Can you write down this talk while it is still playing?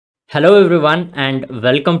Hello everyone and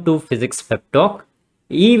welcome to Physics Pep Talk.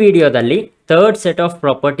 ಈ ವಿಡಿಯೋದಲ್ಲಿ third set of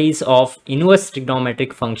properties of inverse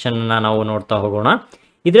trigonometric function ನಾವು ನೋಡ್ತಾ ಹೋಗೋಣ.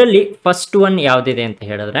 ಇದರಲ್ಲಿ ಫಸ್ಟ್ ಒನ್ ಯಾವುದಿದೆ ಅಂತ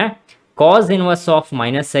ಹೇಳಿದ್ರೆ cos inverse of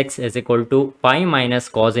minus x is equal to pi minus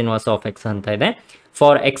cos inverse of x ಅಂತ ಇದೆ.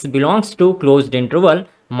 For x belongs to closed interval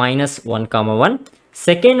minus 1, 1.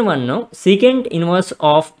 Second one secant inverse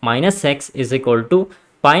of minus x is equal to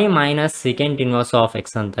pi minus secant inverse of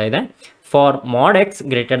x ಅಂತ ಇದೆ. For mod x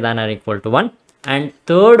greater than or equal to 1. And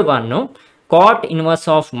third one cot inverse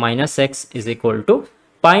of minus x is equal to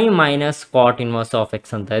pi minus cot inverse of x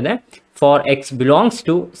ಅಂತ ಇದೆ. For x belongs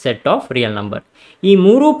to set of real number. ಈ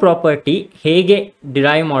ಮೂರು property ಹೇಗೆ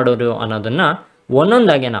derive ಮಾಡೋದು ಅನ್ನೋದನ್ನ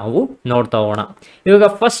ಒಂದೊಂದಾಗೆ ನಾವು ನೋಡ್ತಾ ಹೋಗೋಣ. ಇವಾಗ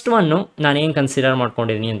ಫಸ್ಟ್ ಒನ್ನು ನಾನು ಏನು ಕನ್ಸಿಡರ್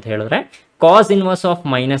ಮಾಡ್ಕೊಂಡಿದ್ದೀನಿ ಅಂತ ಹೇಳಿದ್ರೆ cos inverse of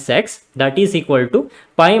minus x that is equal to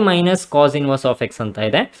pi minus cos inverse of x ಅಂತ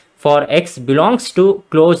ಇದೆ. For x belongs to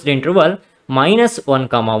closed interval minus 1,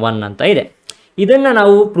 1 ಅಂತ ಇದೆ. ಇದನ್ನ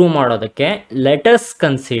ನಾವು ಪ್ರೂವ್ ಮಾಡೋದಕ್ಕೆ let us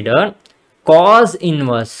consider cos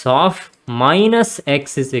inverse of minus x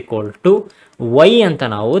is equal to y ಅಂತ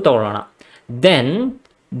ನಾವು ತಗೊಳ್ಳೋಣ. Then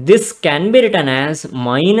this can be written as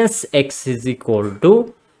minus x is equal to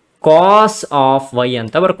cos of y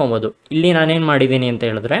ಅಂತ ಬರ್ಕೊಬೋದು. ಇಲ್ಲಿ ನಾನೇನು ಮಾಡಿದ್ದೀನಿ ಅಂತ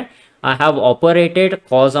ಹೇಳಿದ್ರೆ I have operated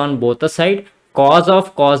cos on both the side.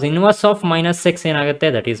 Cos inverse of minus x ಏನಾಗುತ್ತೆ,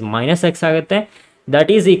 that is minus x ಆಗುತ್ತೆ. That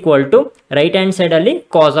is equal to right hand ಸೈಡಲ್ಲಿ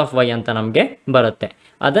cos of y ಅಂತ ನಮಗೆ ಬರುತ್ತೆ.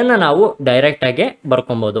 ಅದನ್ನು ನಾವು ಡೈರೆಕ್ಟಾಗಿ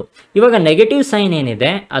ಬರ್ಕೊಬೋದು. ಇವಾಗ ನೆಗೆಟಿವ್ ಸೈನ್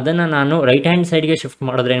ಏನಿದೆ ಅದನ್ನು ನಾನು ರೈಟ್ ಹ್ಯಾಂಡ್ ಸೈಡ್ಗೆ ಶಿಫ್ಟ್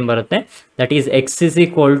ಮಾಡಿದ್ರೆ ಏನು ಬರುತ್ತೆ, that is X is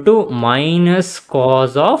equal to minus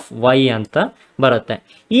cos of Y ಅಂತ ಬರುತ್ತೆ.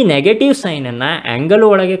 ಈ ನೆಗೆಟಿವ್ ಸೈನನ್ನು ಆ್ಯಂಗಲ್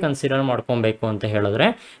ಒಳಗೆ ಕನ್ಸಿಡರ್ ಮಾಡ್ಕೊಬೇಕು ಅಂತ ಹೇಳಿದ್ರೆ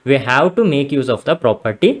we have to make use of the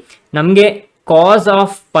property. ನಮಗೆ ಕಾಸ್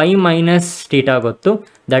ಆಫ್ ಪೈ ಮೈನಸ್ ಟೀಟಾ ಗೊತ್ತು,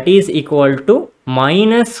 that is equal to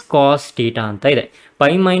minus cos theta ಅಂತ ಇದೆ.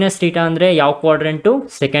 ಪೈ ಮೈನಸ್ ಟೀಟಾ ಅಂದರೆ ಯಾವ ಕ್ವಾಡ್ರೆಂಟು,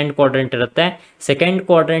 ಸೆಕೆಂಡ್ ಕ್ವಾಡ್ರೆಂಟ್ ಇರುತ್ತೆ. ಸೆಕೆಂಡ್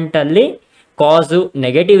ಕ್ವಾಡ್ರೆಂಟಲ್ಲಿ ಕಾಸು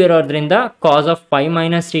ನೆಗೆಟಿವ್ ಇರೋದ್ರಿಂದ ಕಾಸ್ ಆಫ್ ಪೈ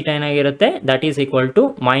ಮೈನಸ್ ಟೀಟಾ ಏನಾಗಿರುತ್ತೆ, that is equal to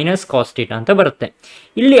minus cos theta ಅಂತ ಬರುತ್ತೆ.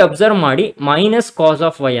 ಇಲ್ಲಿ ಅಬ್ಸರ್ವ್ ಮಾಡಿ ಮೈನಸ್ ಕಾಸ್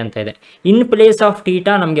ಆಫ್ ವೈ ಅಂತ ಇದೆ. ಇನ್ ಪ್ಲೇಸ್ ಆಫ್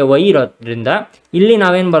ಟೀಟಾ ನಮಗೆ ವೈ ಇರೋದ್ರಿಂದ ಇಲ್ಲಿ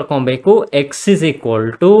ನಾವೇನು ಬರ್ಕೊಬೇಕು, X is equal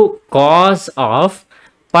to cos of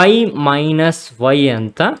pi minus y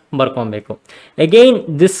ಅಂತ ಬರ್ಕೊಬೇಕು. Again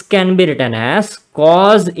this can be return as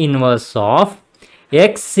cos inverse of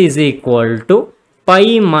x is equal to pi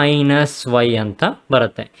minus y ಅಂತ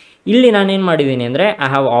ಬರುತ್ತೆ. ಇಲ್ಲಿ ನಾನೇನು ಮಾಡಿದ್ದೀನಿ ಅಂದರೆ I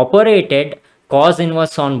have operated cos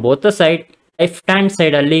inverse on both the side. Left hand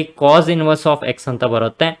ಸೈಡಲ್ಲಿ cos inverse of x ಅಂತ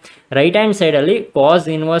ಬರುತ್ತೆ, right hand ಸೈಡಲ್ಲಿ cos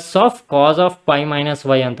inverse of cos of pi minus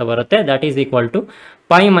y ಅಂತ ಬರುತ್ತೆ. That is equal to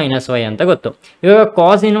pi minus y ಅಂತ ಗೊತ್ತು. ಇವಾಗ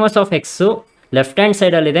cos inverse of x left hand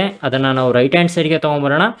ಸೈಡಲ್ಲಿದೆ, ಅದನ್ನು ನಾವು ರೈಟ್ ಹ್ಯಾಂಡ್ ಸೈಡ್ಗೆ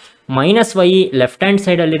ತೊಗೊಂಬರೋಣ. ಮೈನಸ್ ವೈ ಲೆಫ್ಟ್ ಹ್ಯಾಂಡ್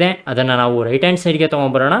ಸೈಡಲ್ಲಿದೆ, ಅದನ್ನು ನಾವು ರೈಟ್ ಹ್ಯಾಂಡ್ ಸೈಡ್ಗೆ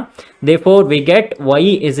ತೊಗೊಂಬರೋಣ. Therefore we get Y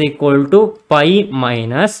is equal to pi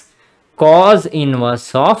minus cos inverse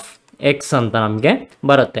of X ಅಂತ ನಮಗೆ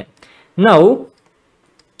ಬರುತ್ತೆ. ನಾವು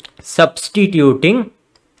substituting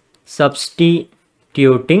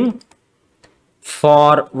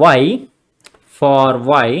for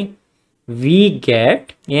why we get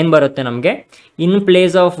ಏನು ಬರುತ್ತೆ ನಮಗೆ, in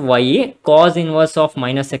place of Y cos inverse of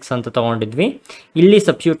minus X ಅಂತ ತೊಗೊಂಡಿದ್ವಿ. ಇಲ್ಲಿ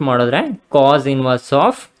ಸಬ್ಸ್ಟಿಟ್ಯೂಟ್ ಮಾಡಿದ್ರೆ cos inverse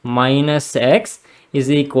of minus X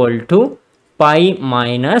is equal to pi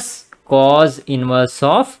minus cos inverse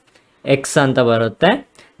of X ಅಂತ ಬರುತ್ತೆ.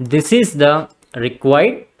 This is the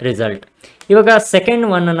required result. ಇವಾಗ second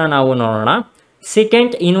ಒನ್ನನ್ನು ನಾವು ನೋಡೋಣ.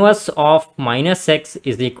 Second inverse of minus X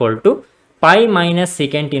is equal to pi minus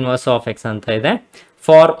second inverse of X ಅಂತ ಇದೆ.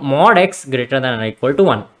 For mod x greater than or equal to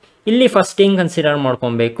 1. ಇಲ್ಲಿ first ಹಿಂಗೆ consider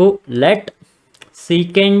ಮಾಡ್ಕೊಬೇಕು, let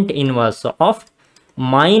secant inverse of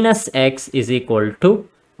minus X is equal to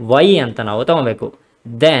Y ಅಂತ ನಾವು ತಗೋಬೇಕು.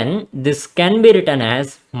 Then this can be return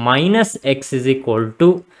as minus X is equal to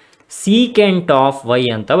secant of Y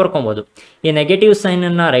ಅಂತ ಬರ್ಕೊಬೋದು. ಈ negative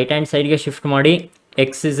ಸೈನನ್ನು right hand ಸೈಡ್ಗೆ shift ಮಾಡಿ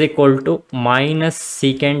X is equal to minus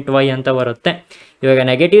secant Y ಅಂತ ಬರುತ್ತೆ. ಇವಾಗ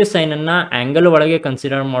ನೆಗೆಟಿವ್ ಸೈನನ್ನು ಆ್ಯಂಗಲ್ ಒಳಗೆ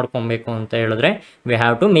ಕನ್ಸಿಡರ್ ಮಾಡ್ಕೊಬೇಕು ಅಂತ ಹೇಳಿದ್ರೆ we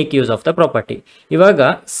have to make use of the property. ಇವಾಗ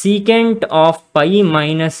ಸೀಕೆಂಟ್ ಆಫ್ ಪೈ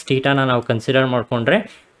ಮೈನಸ್ ಟೀಟಾನ ನಾವು ಕನ್ಸಿಡರ್ ಮಾಡಿಕೊಂಡ್ರೆ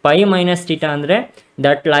ಪೈ ಮೈನಸ್ ಟೀಟಾ ಅಂದರೆ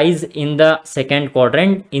that lies in the second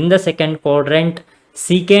quadrant. In the second quadrant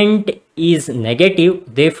secant is negative,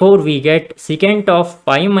 therefore we get secant of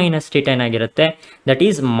pi minus theta ಏನಾಗಿರುತ್ತೆ, that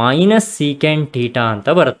is minus secant theta ಅಂತ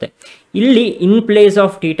ಬರುತ್ತೆ. ಇಲ್ಲಿ in place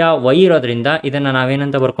of theta Y ಇರೋದ್ರಿಂದ ಇದನ್ನು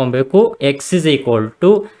ನಾವೇನಂತ ಬರ್ಕೊಬೇಕು, X is equal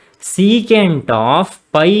to secant of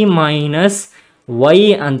pi minus Y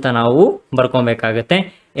ಅಂತ ನಾವು ಬರ್ಕೊಬೇಕಾಗತ್ತೆ.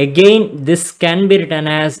 Again this can be return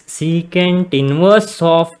as secant inverse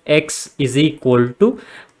of X is equal to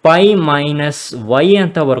pi minus y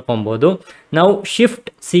ಅಂತ ಬರ್ಕೊಬೋದು. ನಾವು shift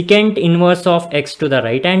secant inverse of x to the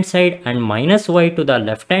right hand side and minus y to the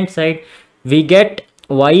left hand side, we get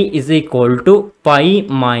y is equal to pi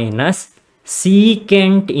minus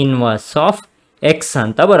secant inverse of x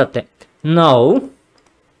ಅಂತ ಬರುತ್ತೆ. Now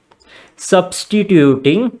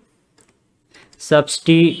substituting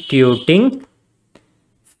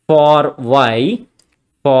for y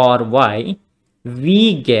we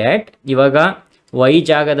get, ಇವಾಗ y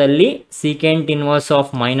ಜಾಗದಲ್ಲಿ secant inverse of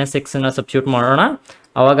minus x ನ substitute ಮಾಡೋಣ.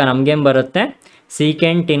 ಅವಾಗ ನಮಗೇನು ಬರುತ್ತೆ,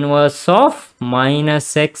 secant inverse of minus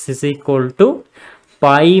x is equal to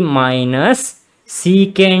pi minus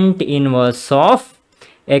secant inverse of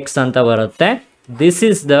x ಅಂತ ಬರುತ್ತೆ. This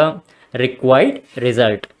is the required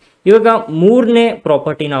result. ಇವಾಗ ಮೂರನೇ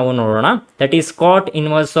ಪ್ರಾಪರ್ಟಿ ನಾವು ನೋಡೋಣ, that is cot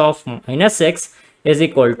inverse of minus x is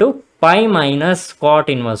equal to pi minus cot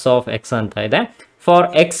inverse of x ಅಂತ ಇದೆ. For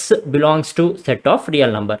x belongs to set of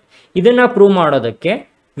real number. ಇದನ್ನ prove ಮಾಡೋದಕ್ಕೆ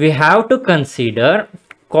we have to consider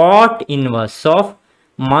cot inverse of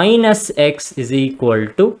minus x is equal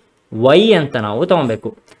to y ಅಂತ ನಾವು ತಗೊಬೇಕು.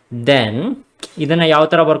 Then ಇದನ್ನ ಯಾವ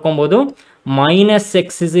ತರ ಬರ್ಕೊಬಹುದು, minus x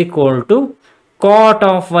is equal to cot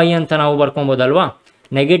of y ಅಂತ ನಾವು ಬರ್ಕೊಬೋದಲ್ವಾ.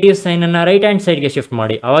 ನೆಗೆಟಿವ್ ಸೈನ್ ಅನ್ನ ರೈಟ್ ಹ್ಯಾಂಡ್ ಸೈಡ್ಗೆ ಶಿಫ್ಟ್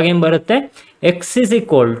ಮಾಡಿ, ಅವಾಗ ಏನು ಬರುತ್ತೆ, x is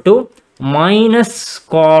equal to minus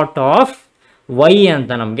cot of y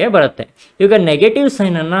ಅಂತ ನಮಗೆ ಬರುತ್ತೆ. ಈಗ ನೆಗೆಟಿವ್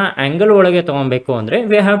ಸೈನ್ ಅನ್ನ ಆಂಗಲ್ ಒಳಗೆ ತಗೊಬೇಕು ಅಂದ್ರೆ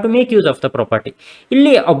we have to make use of the property.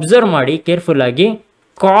 ಇಲ್ಲಿ ಅಬ್ಸರ್ವ್ ಮಾಡಿ ಕೇರ್ಫುಲ್ ಆಗಿ,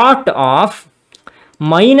 ಕಾಟ್ ಆಫ್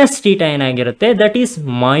ಮೈನಸ್ ಟೀಟಾ ಏನಾಗಿರುತ್ತೆ, that is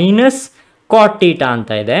minus cot theta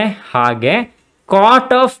ಅಂತ ಇದೆ. ಹಾಗೆ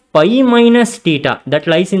cot of pi minus theta that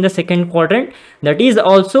lies in the second quadrant, that is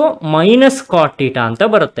also minus cot theta ಅಂತ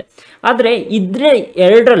ಬರುತ್ತೆ. ಆದರೆ ಇದ್ರೆ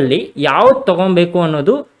ಎರಡರಲ್ಲಿ ಯಾವ್ದು ತಗೊಬೇಕು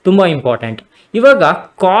ಅನ್ನೋದು ತುಂಬ ಇಂಪಾರ್ಟೆಂಟ್. ಇವಾಗ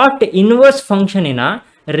ಕಾಟ್ ಇನ್ವರ್ಸ್ ಫಂಕ್ಷನಿನ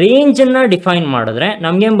ರೇಂಜನ್ನು ಡಿಫೈನ್ ಮಾಡಿದ್ರೆ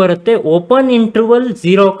ನಮಗೇನು ಬರುತ್ತೆ, ಓಪನ್ ಇಂಟರ್ವಲ್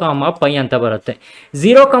 0,π ಅಂತ ಬರುತ್ತೆ.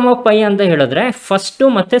 0,π ಅಂತ ಹೇಳಿದ್ರೆ ಫಸ್ಟು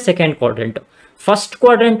ಮತ್ತು ಸೆಕೆಂಡ್ ಕ್ವಾಡ್ರೆಂಟು. ಫಸ್ಟ್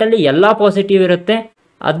ಕ್ವಾಡ್ರೆಂಟಲ್ಲಿ ಎಲ್ಲ ಪಾಸಿಟಿವ್ ಇರುತ್ತೆ,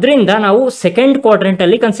 ಅದರಿಂದ ನಾವು ಸೆಕೆಂಡ್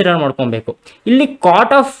ಕ್ವಾಡ್ರೆಂಟಲ್ಲಿ ಕನ್ಸಿಡರ್ ಮಾಡ್ಕೊಬೇಕು. ಇಲ್ಲಿ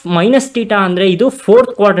ಕಾಟ್ ಆಫ್ ಮೈನಸ್ ಟೀಟಾ ಅಂದರೆ ಇದು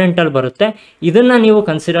ಫೋರ್ತ್ ಕ್ವಾಡ್ರೆಂಟಲ್ಲಿ ಬರುತ್ತೆ, ಇದನ್ನು ನೀವು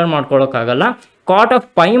consider ಮಾಡ್ಕೊಳ್ಳೋಕ್ಕಾಗಲ್ಲ. Cot of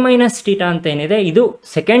pi minus theta ಅಂತ ಏನಿದೆ ಇದು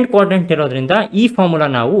ಸೆಕೆಂಡ್ ಕ್ವಾಡ್ರೆಂಟ್ ಇರೋದ್ರಿಂದ ಈ ಫಾರ್ಮುಲಾ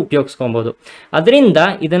ನಾವು ಉಪಯೋಗಿಸ್ಕೊಬೋದು. ಅದರಿಂದ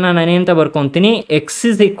ಇದನ್ನು ನಾನೇಂತ ಬರ್ಕೊತೀನಿ, X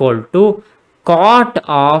is equal to cot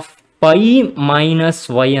of pi minus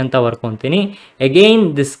Y ಅಂತ ಬರ್ಕೊತೀನಿ. Again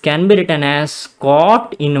this can be return as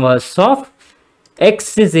cot inverse of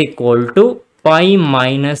X is equal to pi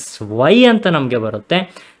minus Y ಅಂತ ನಮಗೆ ಬರುತ್ತೆ.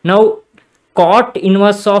 ನಾವು ಕಾಟ್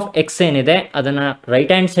ಇನ್ವರ್ಸ್ ಆಫ್ ಎಕ್ಸ್ ಏನಿದೆ ಅದನ್ನು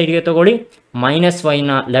ರೈಟ್ ಹ್ಯಾಂಡ್ ಸೈಡ್ಗೆ ತೊಗೊಳ್ಳಿ, ಮೈನಸ್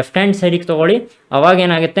ವೈನ ಲೆಫ್ಟ್ ಹ್ಯಾಂಡ್ ಸೈಡಿಗೆ ತೊಗೊಳ್ಳಿ, ಅವಾಗ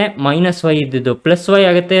ಏನಾಗುತ್ತೆ, ಮೈನಸ್ ವೈ ಇದ್ದಿದ್ದು ಪ್ಲಸ್ ವೈ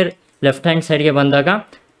ಆಗುತ್ತೆ ಲೆಫ್ಟ್ ಹ್ಯಾಂಡ್ ಸೈಡ್ಗೆ ಬಂದಾಗ.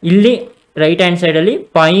 ಇಲ್ಲಿ ರೈಟ್ ಹ್ಯಾಂಡ್ ಸೈಡಲ್ಲಿ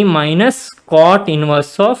pi minus cot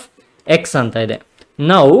inverse of X ಅಂತ ಇದೆ.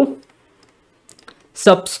 Now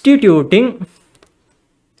substituting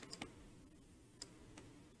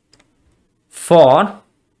for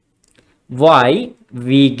y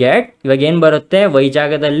we get, ಇವಾಗ ಏನು ಬರುತ್ತೆ, y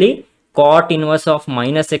ಜಾಗದಲ್ಲಿ ಕಾಟ್ ಇನ್ವರ್ಸ್ ಆಫ್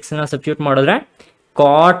ಮೈನಸ್ ಎಕ್ಸ್ನ ಸಬ್ಸ್ಟಿಟ್ಯೂಟ್ ಮಾಡಿದ್ರೆ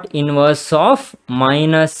ಕಾಟ್ inverse of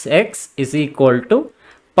minus X is equal to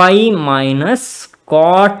pi minus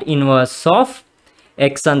cot inverse of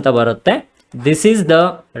X ಅಂತ ಬರುತ್ತೆ. This is the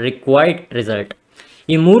required result.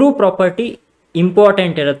 ಈ ಮೂರು ಪ್ರಾಪರ್ಟಿ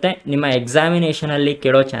ಇಂಪಾರ್ಟೆಂಟ್ ಇರುತ್ತೆ, ನಿಮ್ಮ ಎಕ್ಸಾಮಿನೇಷನಲ್ಲಿ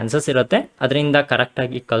ಕೇಳೋ ಚಾನ್ಸಸ್ ಇರುತ್ತೆ, ಅದರಿಂದ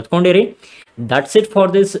ಕರೆಕ್ಟಾಗಿ ಕಲ್ತ್ಕೊಂಡಿರಿ. That's it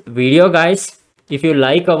for this video guys. If you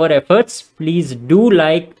like our efforts, please do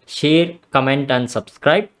like, share, comment and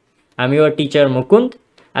subscribe. I'm your teacher Mukund.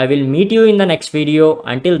 I will meet you in the next video.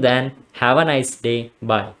 Until then, have a nice day.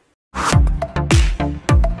 Bye.